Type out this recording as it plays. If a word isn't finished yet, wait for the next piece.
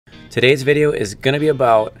Today's video is going to be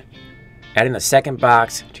about adding a second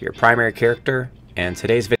box to your primary character, and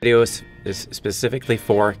today's video is specifically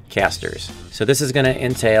for casters. So this is going to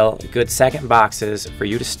entail good second boxes for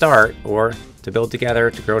you to start or to build together,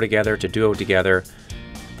 to grow together, to duo together.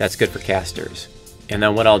 That's good for casters. And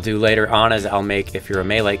then what I'll do later on is I'll make, if you're a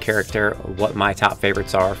melee character, what my top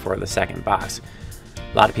favorites are for the second box.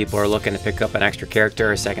 A lot of people are looking to pick up an extra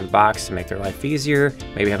character, a second box, to make their life easier,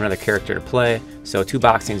 maybe have another character to play. So two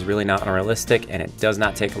boxing is really not unrealistic, and it does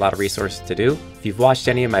not take a lot of resources to do. If you've watched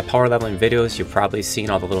any of my power leveling videos, you've probably seen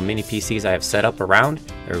all the little mini PCs I have set up around.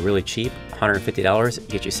 They're really cheap, $150,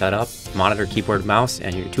 get you set up, monitor, keyboard, mouse,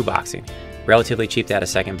 and you're two boxing. Relatively cheap to add a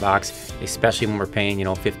second box, especially when we're paying,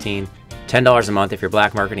 $15, $10 a month if you're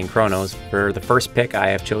black marketing chronos. For the first pick, I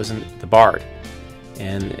have chosen the Bard.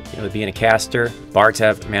 And being a caster, bards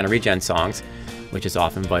have mana regen songs, which is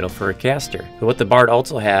often vital for a caster. But what the Bard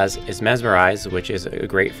also has is Mesmerize, which is a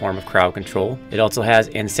great form of crowd control. It also has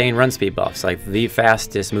insane run speed buffs, like the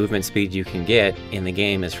fastest movement speed you can get in the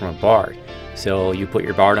game is from a Bard. So you put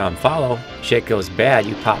your Bard on follow, shit goes bad,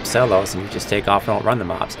 you pop Celos and you just take off and don't run the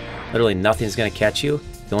mobs. Literally nothing's going to catch you.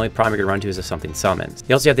 The only problem you're going to run to is if something summons.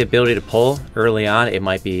 You also have the ability to pull early on. It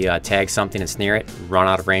might be tag something and snare it, run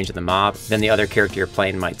out of range of the mob. Then the other character you're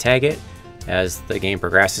playing might tag it. As the game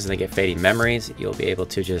progresses and they get fading memories, you'll be able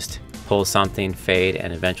to just pull something, fade,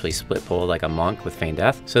 and eventually split pull like a monk with Feign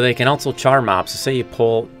Death. So they can also charm mobs. So say you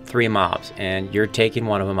pull 3 mobs and you're taking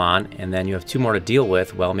one of them on, and then you have 2 more to deal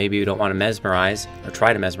with. Well, maybe you don't want to mesmerize or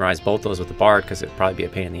try to mesmerize both those with the Bard because it'd probably be a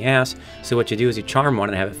pain in the ass. So what you do is you charm one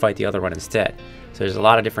and have it fight the other one instead. So there's a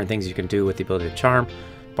lot of different things you can do with the ability to charm.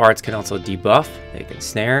 Bards can also debuff, they can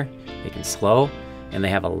snare, they can slow, and they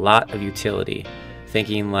have a lot of utility.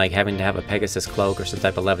 Thinking like having to have a Pegasus cloak or some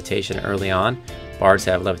type of levitation early on, Bards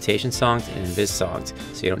have levitation songs and invis songs,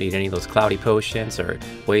 so you don't need any of those cloudy potions or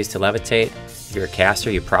ways to levitate. If you're a caster,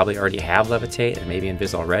 you probably already have levitate and maybe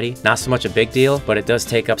invis already. Not so much a big deal, but it does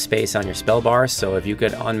take up space on your spell bars, so if you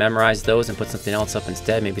could unmemorize those and put something else up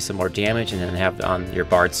instead, maybe some more damage, and then have on your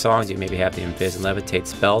Bard songs, you maybe have the invis and levitate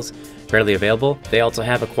spells readily available. They also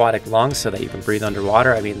have aquatic lungs so that you can breathe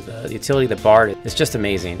underwater. I mean, the utility of the Bard is just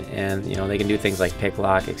amazing, and they can do things like pick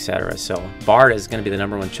lock, etc. So Bard is going to be the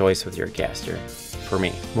 #1 choice with your caster for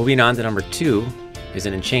me. Moving on to number 2 is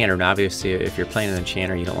an enchanter. And obviously, if you're playing an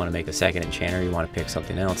enchanter, you don't want to make a second enchanter. You want to pick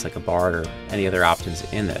something else like a Bard or any other options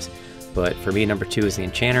in this. But for me, number 2 is the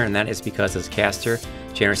enchanter, and that is because as a caster,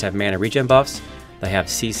 enchanters have mana regen buffs. They have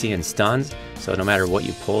CC and stuns, so no matter what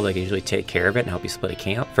you pull, they can usually take care of it and help you split a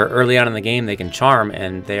camp. For early on in the game, they can charm,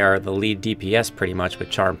 and they are the lead DPS pretty much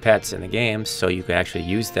with charm pets in the game, so you can actually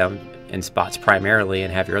use them in spots primarily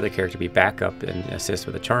and have your other character be backup and assist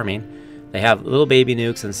with the charming. They have little baby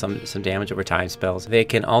nukes and some damage over time spells. They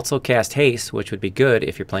can also cast haste, which would be good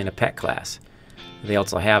if you're playing a pet class. They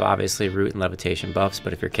also have obviously root and levitation buffs,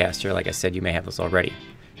 but if you're a caster, like I said, you may have those already.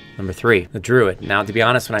 Number 3, the Druid. Now, to be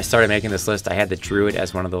honest, when I started making this list, I had the Druid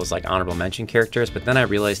as one of those like honorable mention characters, but then I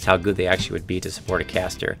realized how good they actually would be to support a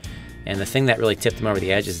caster. And the thing that really tipped them over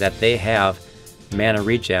the edge is that they have mana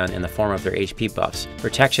regen in the form of their HP buffs.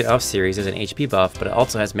 Protection of series is an HP buff, but it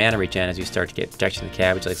also has mana regen as you start to get protection of the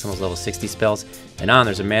cabbage, like some of those level 60 spells. And on,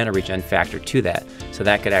 there's a mana regen factor to that, so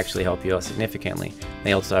that could actually help you out significantly.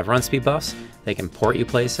 They also have run speed buffs. They can port you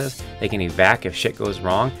places. They can evac if shit goes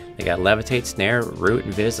wrong. They got levitate, snare, root,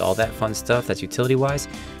 and viz, all that fun stuff that's utility-wise.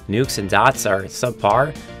 Nukes and dots are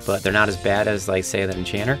subpar, but they're not as bad as, like, say, the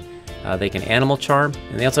enchanter. They can animal charm,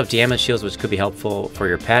 and they also have damage shields, which could be helpful for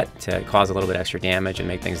your pet to cause a little bit extra damage and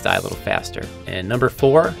make things die a little faster. And number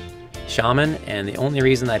 4, Shaman, and the only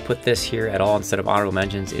reason I put this here at all instead of honorable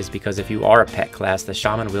mentions is because if you are a pet class, the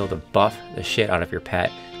Shaman will buff the shit out of your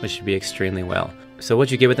pet, which should be extremely well. So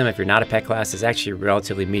what you get with them if you're not a pet class is actually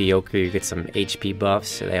relatively mediocre. You get some HP buffs,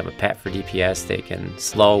 so they have a pet for DPS. They can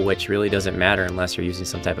slow, which really doesn't matter unless you're using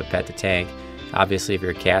some type of pet to tank. Obviously, if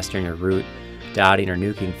you're a caster and you're root, dotting or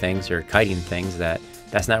nuking things or kiting things,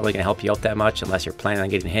 that's not really going to help you out that much unless you're planning on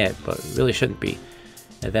getting hit, but it really shouldn't be.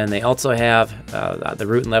 And then they also have the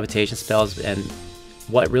root and levitation spells, and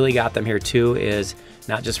what really got them here too is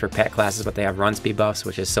not just for pet classes, but they have run speed buffs,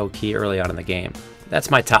 which is so key early on in the game.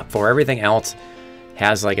 That's my top 4. Everything else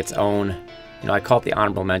has like its own, I call it the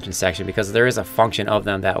honorable mention section because there is a function of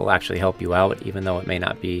them that will actually help you out, even though it may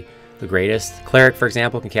not be the greatest. Cleric, for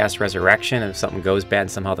example, can cast Resurrection, and if something goes bad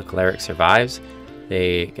and somehow the Cleric survives,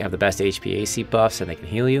 they have the best HP AC buffs and they can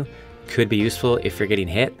heal you. Could be useful if you're getting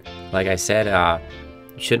hit. Like I said,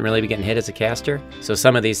 you shouldn't really be getting hit as a caster. So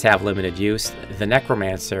some of these have limited use. The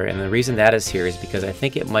Necromancer, and the reason that is here is because I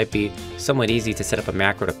think it might be somewhat easy to set up a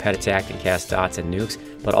macro to pet attack and cast dots and nukes,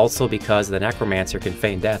 but also because the Necromancer can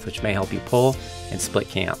feign death, which may help you pull and split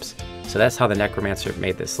camps. So that's how the Necromancer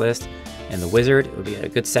made this list. And the Wizard would be a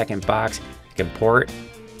good second box. You can port,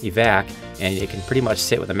 evac, and it can pretty much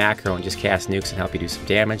sit with a macro and just cast nukes and help you do some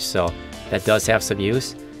damage. So that does have some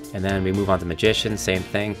use. And then we move on to Magician, same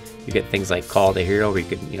thing. You get things like Call the Hero, where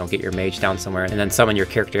you can, get your mage down somewhere and then summon your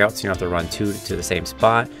character out, so you don't have to run two to the same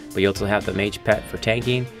spot. But you also have the Mage Pet for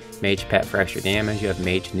tanking, Mage Pet for extra damage, you have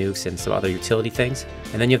Mage Nukes and some other utility things.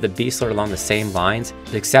 And then you have the Beast Lord along the same lines,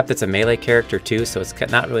 except it's a melee character too, so it's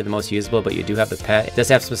not really the most usable, but you do have the pet. It does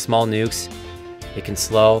have some small nukes, it can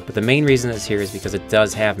slow, but the main reason it's here is because it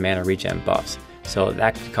does have mana regen buffs. So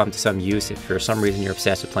that could come to some use if for some reason you're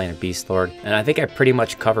obsessed with playing a Beast Lord. And I think I pretty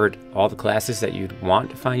much covered all the classes that you'd want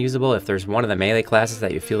to find usable. If there's one of the melee classes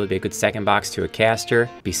that you feel would be a good second box to a caster,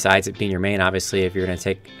 besides it being your main, obviously if you're going to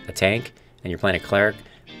take a tank and you're playing a cleric,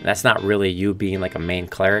 that's not really you being like a main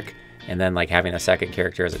cleric and then like having a second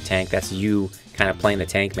character as a tank. That's you kind of playing the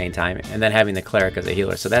tank main time and then having the cleric as a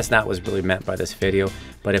healer. So that's not what's really meant by this video.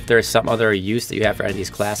 But if there's some other use that you have for any of these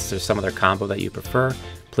classes or some other combo that you prefer,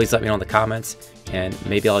 please let me know in the comments and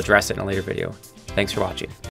maybe I'll address it in a later video. Thanks for watching.